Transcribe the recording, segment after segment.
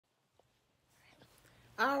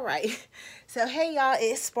All right. So, hey, y'all,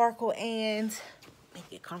 it's Sparkle and make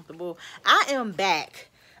it comfortable. I am back.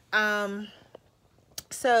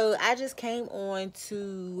 So I just came on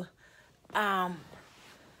to, I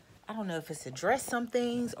don't know if it's to address some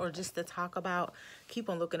things or just to talk about, keep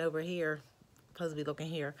on looking over here. Supposed to be looking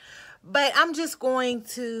here. But I'm just going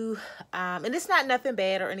to, and it's not nothing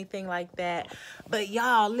bad or anything like that. But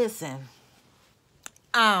y'all, listen.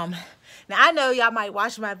 Now I know y'all might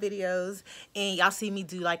watch my videos and y'all see me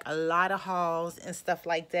do like a lot of hauls and stuff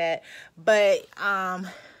like that. But,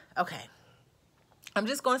 okay. I'm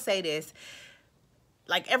just going to say this.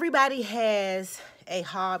 Like, everybody has a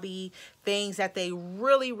hobby, things that they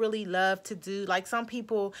really, really love to do. Like, some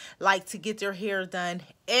people like to get their hair done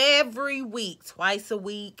every week, twice a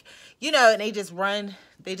week, you know, and they just run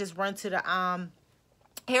to the,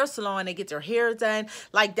 hair salon, they get their hair done.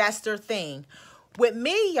 Like, that's their thing. With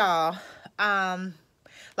me, y'all,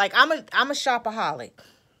 like, I'm a shopaholic,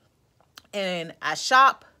 and I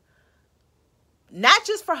shop not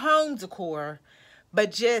just for home decor,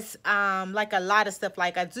 but just like a lot of stuff.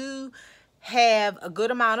 Like, I do have a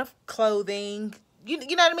good amount of clothing, you know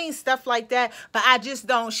what I mean, stuff like that, but I just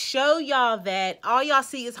don't show y'all that. All y'all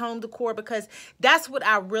see is home decor because that's what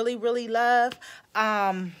I really, really love.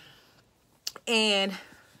 And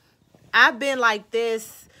I've been like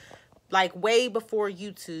this like way before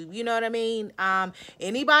YouTube, you know what I mean?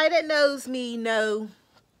 Anybody that knows me know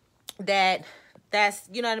that that's,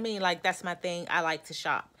 you know what I mean? Like, that's my thing. I like to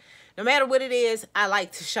shop. No matter what it is, I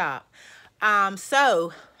like to shop.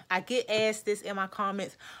 So I get asked this in my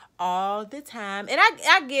comments all the time. And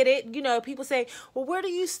I get it. You know, people say, well, where do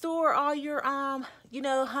you store all your, you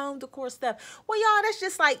know, home decor stuff? Well, y'all, that's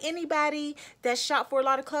just like anybody that shop for a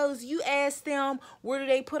lot of clothes. You ask them, where do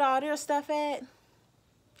they put all their stuff at?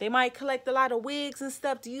 They might collect a lot of wigs and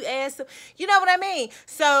stuff. Do you ask them? You know what I mean?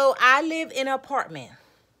 So I live in an apartment.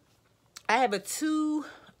 I have a two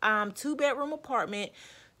bedroom apartment,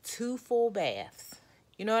 2 full baths.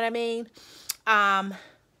 You know what I mean?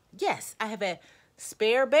 Yes, I have a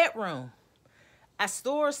spare bedroom. I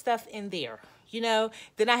store stuff in there, you know.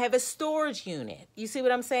 Then I have a storage unit. You see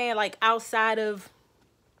what I'm saying? Like, outside of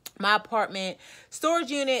my apartment, storage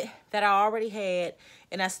unit that I already had,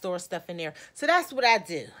 and I store stuff in there. So that's what I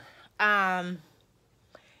do. And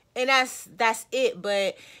that's it.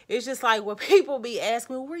 But it's just like, when people be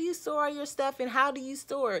asking me, where you store all your stuff and how do you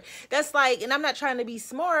store it? That's like, and I'm not trying to be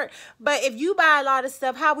smart, but if you buy a lot of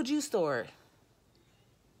stuff, how would you store it?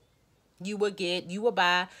 You would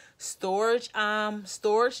buy storage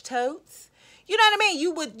totes. You know what I mean?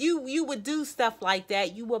 You would do stuff like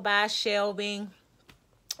that. You would buy shelving.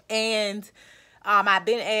 And I've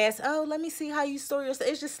been asked, oh, let me see how you store your stuff.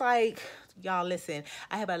 It's just like, y'all, listen,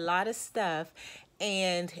 I have a lot of stuff.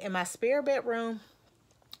 And in my spare bedroom,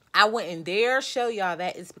 I wouldn't dare show y'all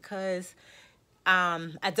that. It's because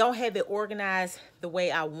I don't have it organized the way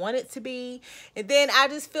I want it to be. And then I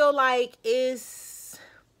just feel like it's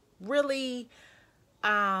really,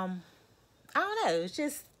 I don't know. It's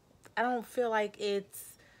just, I just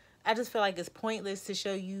feel like it's pointless to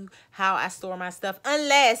show you how I store my stuff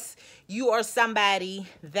unless you are somebody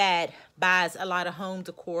that buys a lot of home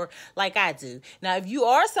decor like I do. Now, if you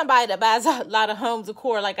are somebody that buys a lot of home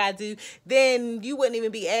decor like I do, then you wouldn't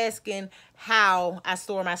even be asking how I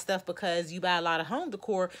store my stuff because you buy a lot of home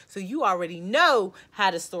decor, so you already know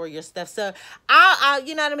how to store your stuff. So,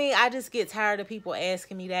 you know what I mean? I just get tired of people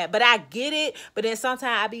asking me that, but I get it. But then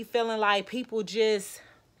sometimes I be feeling like people just,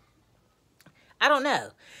 I don't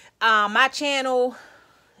know. My channel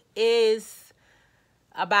is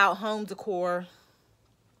about home decor.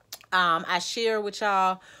 I share with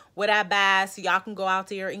y'all what I buy so y'all can go out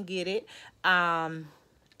there and get it.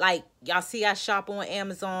 Like, y'all see I shop on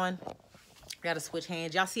Amazon. Gotta switch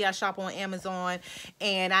hands. Y'all see I shop on Amazon,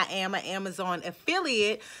 and I am an Amazon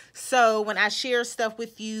affiliate. So when I share stuff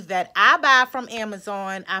with you that I buy from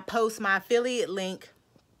Amazon, I post my affiliate link.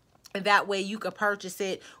 And that way you can purchase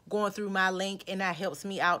it going through my link, and that helps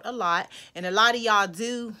me out a lot. And a lot of y'all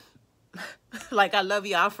do, like, I love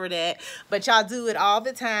y'all for that, but y'all do it all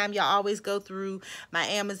the time. Y'all always go through my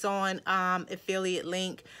Amazon affiliate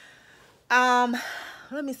link. Let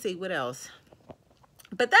me see what else.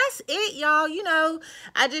 But that's it, y'all. You know,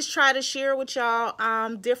 I just try to share with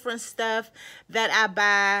y'all different stuff that I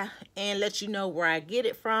buy and let you know where I get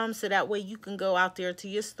it from, so that way you can go out there to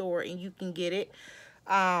your store and you can get it.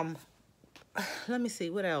 Let me see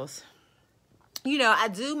what else. You know, I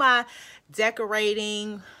do my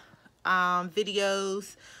decorating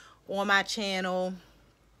videos on my channel.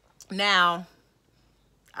 Now,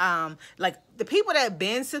 Like the people that have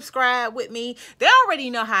been subscribed with me, they already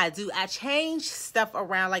know how I do. I change stuff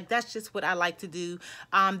around. Like that's just what I like to do.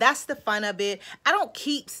 That's the fun of it. I don't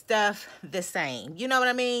keep stuff the same. You know what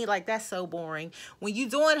I mean? Like that's so boring. When you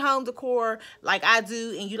doing home decor like I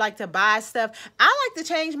do and you like to buy stuff, I like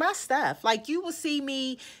to change my stuff. Like you will see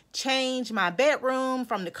me change my bedroom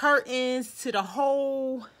from the curtains to the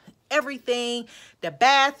whole everything, the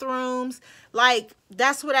bathrooms. Like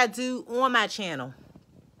that's what I do on my channel.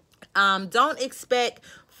 Don't expect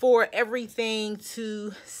for everything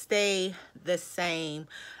to stay the same.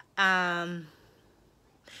 Yeah,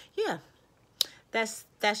 that's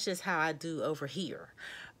just how I do over here.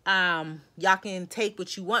 Y'all can take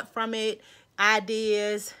what you want from it,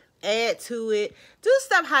 ideas, add to it, do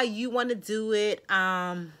stuff how you want to do it.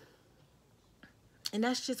 And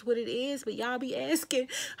that's just what it is. But y'all be asking,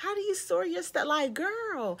 how do you store your stuff? Like,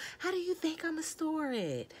 girl, how do you think I'm gonna store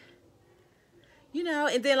it? You know,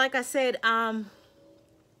 and then like I said, I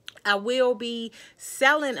will be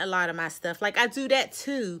selling a lot of my stuff. Like I do that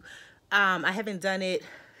too. I haven't done it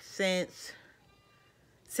since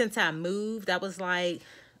I moved. That was like,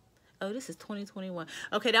 oh, this is 2021.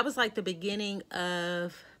 Okay, that was like the beginning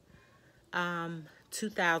of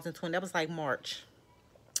 2020. That was like March.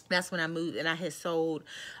 That's when I moved and I had sold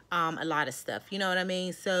a lot of stuff. You know what I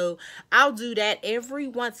mean? So I'll do that every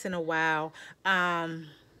once in a while.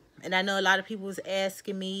 And I know a lot of people was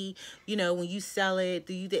asking me, you know, when you sell it,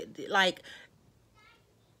 do you, like,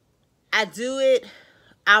 I do it,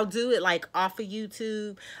 I'll do it like off of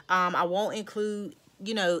YouTube. I won't include,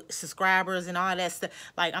 you know, subscribers and all that stuff.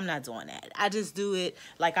 Like, I'm not doing that. I just do it,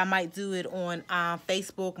 like I might do it on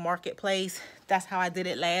Facebook Marketplace. That's how I did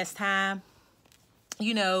it last time,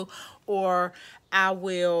 you know, or I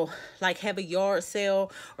will like have a yard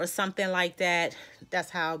sale or something like that. That's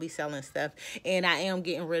how I'll be selling stuff. And I am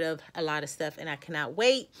getting rid of a lot of stuff and I cannot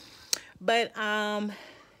wait. But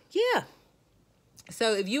yeah.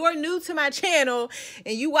 So if you are new to my channel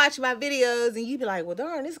and you watch my videos and you be like, well,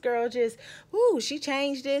 darn, this girl just, ooh, she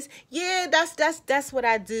changed this. Yeah, that's what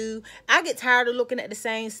I do. I get tired of looking at the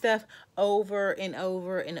same stuff over and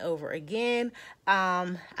over and over again.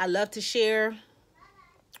 I love to share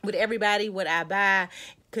with everybody what I buy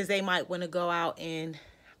because they might want to go out and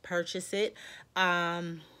purchase it.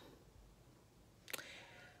 Trying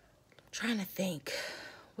to think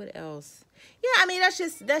what else. Yeah, I mean, that's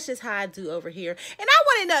just how I do over here. And I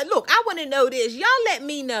want to know, look, I want to know this. Y'all let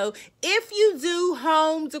me know if you do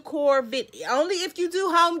home decor only if you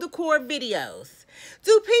do home decor videos.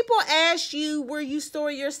 Do people ask you where you store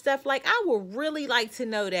your stuff? Like, I would really like to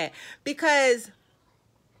know that because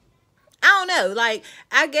I don't know, like,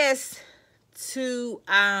 I guess to,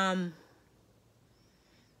 I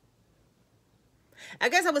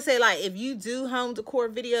guess I would say, like, if you do home decor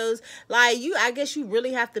videos, like, I guess you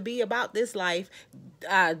really have to be about this life,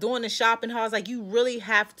 doing the shopping hauls. Like, you really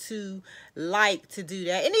have to like to do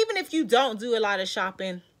that. And even if you don't do a lot of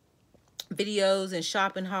shopping videos and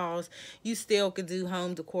shopping hauls, you still could do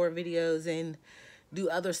home decor videos and do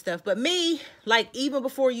other stuff. But me, like, even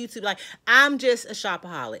before YouTube, like, I'm just a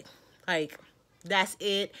shopaholic. Like, that's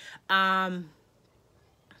it.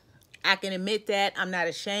 I can admit that. I'm not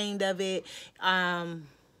ashamed of it. Yeah,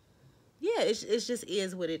 it's just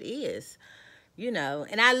is what it is, you know.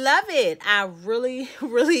 And I love it. I really,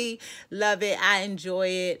 really love it. I enjoy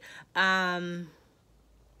it. And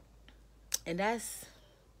that's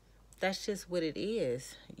just what it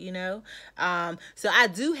is, you know. So I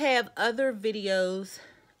do have other videos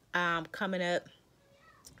coming up,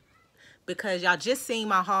 because y'all just seen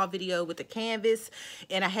my haul video with the canvas,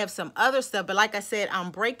 and I have some other stuff. But like I said, I'm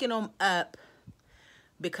breaking them up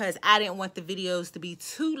because I didn't want the videos to be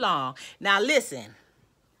too long. Now listen,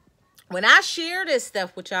 when I share this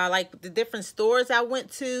stuff with y'all, like the different stores I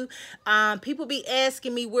went to, people be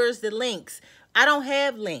asking me, where's the links? I don't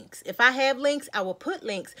have links. If I have links, I will put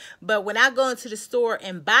links. But when I go into the store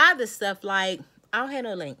and buy the stuff, like, I don't have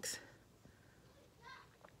no links.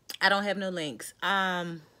 I don't have no links.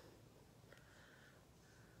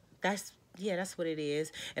 That's what it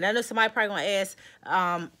is. And I know somebody probably gonna ask,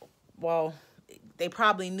 well, they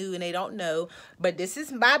probably knew and they don't know, but this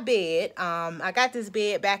is my bed. I got this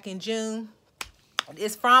bed back in June.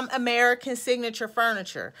 It's from American Signature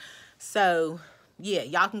Furniture. So yeah,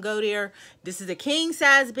 y'all can go there. This is a king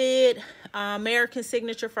size bed. American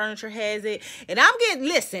Signature Furniture has it. And I'm getting,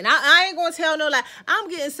 listen, I ain't gonna tell no lie. I'm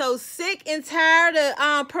getting so sick and tired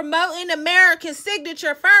of promoting American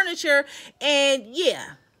Signature Furniture. And yeah,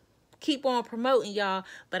 keep on promoting, y'all,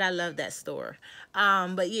 but I love that store.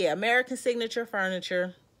 But yeah, American Signature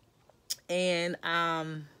Furniture. And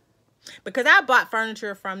because I bought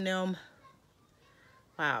furniture from them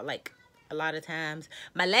wow, like a lot of times.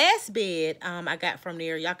 My last bed I got from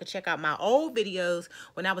there. Y'all can check out my old videos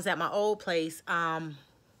when I was at my old place.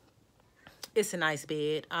 It's a nice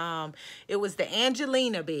bed. It was the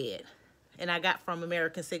Angelina bed, and I got from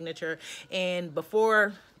American Signature. And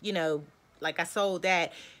before, you know, like I sold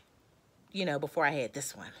that, you know, before I had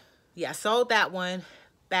this one. Yeah, I sold that one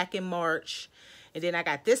back in March, and then I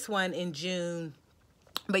got this one in June.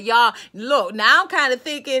 But y'all, look, now I'm kind of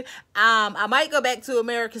thinking I might go back to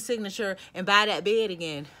American Signature and buy that bed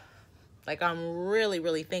again. Like, I'm really,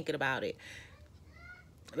 really thinking about it,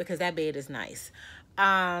 because that bed is nice.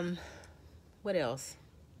 What else?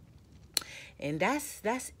 And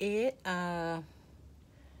that's it. Let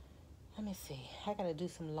me see. I gotta do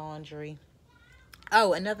some laundry.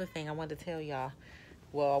 Oh, another thing I wanted to tell y'all.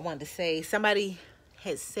 Well, I wanted to say, somebody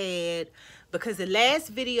had said, because the last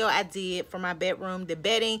video I did for my bedroom, the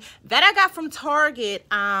bedding that I got from Target,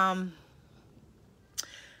 I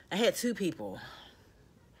had two people.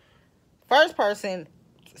 First person,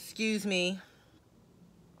 excuse me,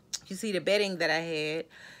 you see the bedding that I had,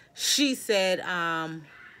 she said,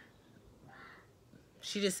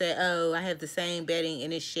 she just said, oh, I have the same bedding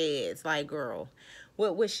and it sheds. Like, girl,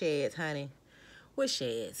 what sheds, honey? What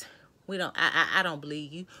sheds? We don't, I don't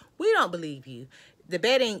believe you. We don't believe you. The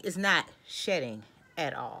bedding is not shedding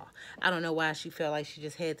at all. I don't know why she felt like she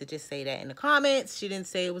just had to just say that in the comments. She didn't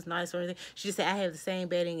say it was nice or anything. She just said, I have the same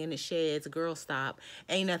bedding and it sheds. Girl, stop.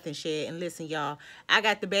 Ain't nothing shed. And listen, y'all, I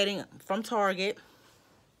got the bedding from Target.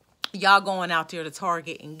 Y'all going out there to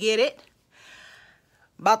Target and get it.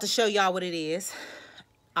 About to show y'all what it is.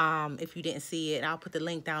 If you didn't see it, I'll put the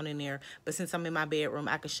link down in there. But since I'm in my bedroom,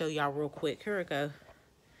 I can show y'all real quick. Here we go.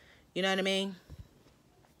 You know what I mean?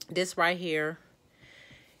 This right here.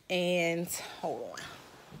 And hold on.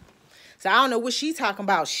 So I don't know what she's talking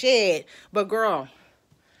about, shed, but girl.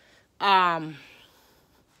 And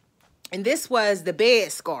this was the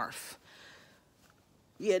bed scarf.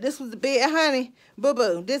 Yeah, this was the bed, honey.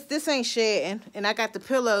 Boo-boo. This ain't shedding. And I got the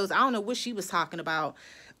pillows. I don't know what she was talking about.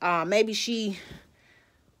 Maybe she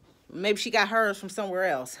got hers from somewhere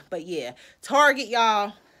else. But yeah, Target,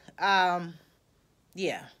 y'all.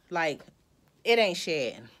 Yeah, like, it ain't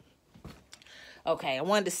shedding. Okay, I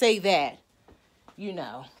wanted to say that, you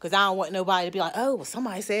know, because I don't want nobody to be like, oh, well,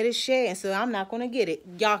 somebody said it's shedding, so I'm not going to get it.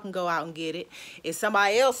 Y'all can go out and get it. If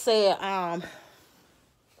somebody else said,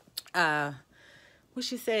 what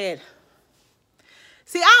she said,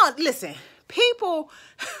 see, listen, people,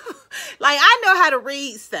 like, I know how to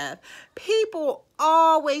read stuff. People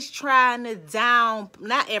always trying to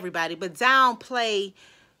not everybody, but downplay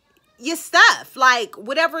your stuff. Like,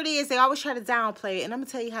 whatever it is, they always try to downplay it. And I'm gonna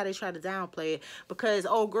tell you how they try to downplay it. Because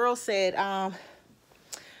old girl said, I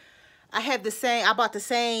bought the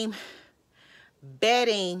same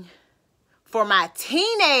bedding for my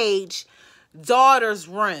teenage daughter's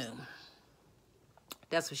room.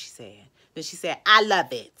 That's what she said. Then she said, I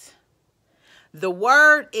love it. The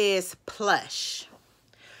word is plush.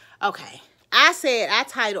 Okay. I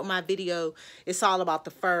titled my video, It's All About the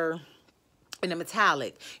Fur in the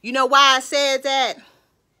Metallic. You know why I said that?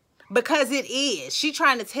 Because it is. She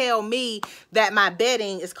trying to tell me that my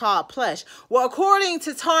bedding is called plush. Well, according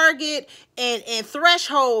to Target and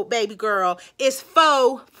Threshold, baby girl, it's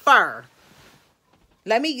faux fur.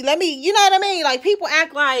 Let me, you know what I mean? Like, people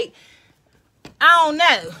act like, I don't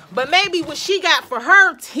know. But maybe what she got for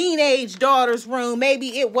her teenage daughter's room,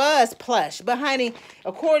 maybe it was plush. But honey,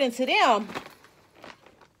 according to them,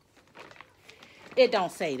 it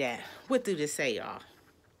don't say that. What do this say, y'all?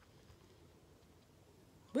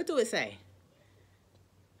 What do it say?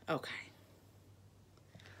 Okay.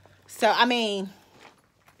 So, I mean,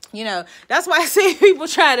 you know, that's why I see people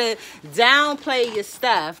try to downplay your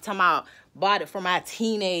stuff. Talking about, bought it for my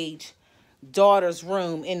teenage daughter's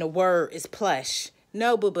room and the word is plush.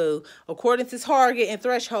 No, boo-boo. According to Target and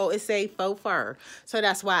Threshold, it say faux fur. So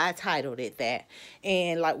that's why I titled it that.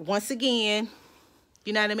 And, like, once again,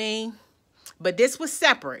 you know what I mean? But this was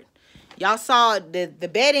separate. Y'all saw the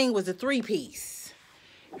bedding was a 3-piece.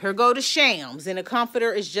 Here go the shams, and the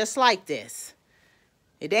comforter is just like this.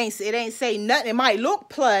 It ain't say nothing. It might look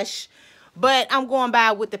plush, but I'm going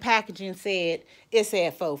by what the packaging said. It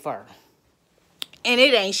said faux fur, and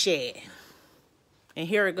it ain't shed. And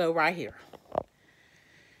here it go right here.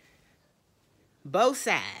 Both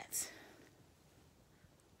sides.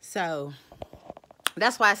 So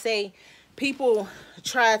that's why I say people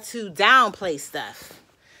try to downplay stuff.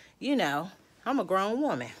 You know, I'm a grown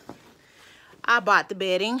woman. I bought the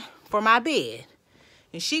bedding for my bed.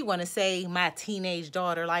 And she want to say my teenage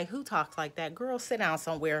daughter. Like, who talks like that? Girl, sit down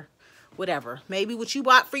somewhere. whatever. Maybe what you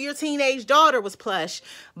bought for your teenage daughter was plush,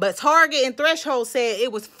 but Target and Threshold said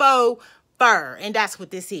it was faux fur, and that's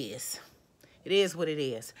what this is. It is what it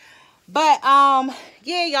is. But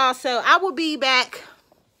yeah, y'all, so I will be back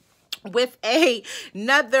with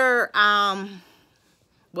another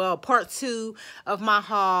well, part 2 of my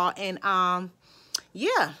haul. And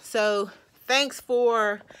yeah, so thanks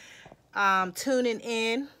for tuning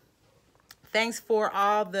in. Thanks for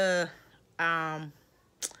all the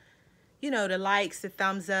you know, the likes, the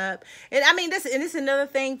thumbs up. And I mean, this is another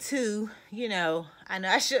thing too, you know, I know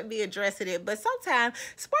I shouldn't be addressing it, but sometimes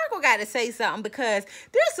Sparkle got to say something, because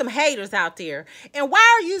there's some haters out there. And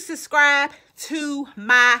why are you subscribed to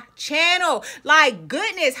my channel? Like,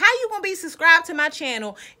 goodness, how you gonna be subscribed to my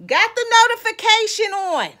channel, got the notification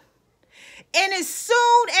on, and as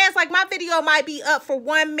soon as, like, my video might be up for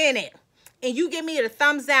 1 minute and you give me the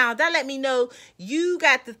thumbs down, that let me know you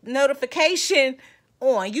got the notification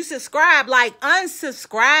on, you subscribe. Like,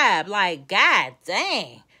 unsubscribe. Like, god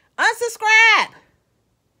dang, unsubscribe.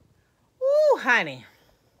 Ooh, honey.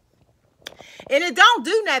 And it don't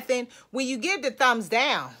do nothing when you give the thumbs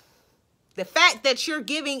down. The fact that you're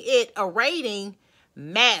giving it a rating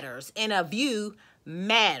matters, and a view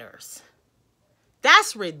matters.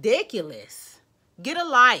 That's ridiculous. Get a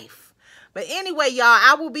life. But anyway, y'all,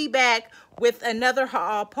 I will be back with another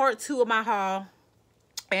haul, part 2 of my haul.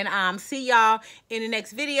 And see y'all in the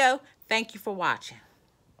next video. Thank you for watching.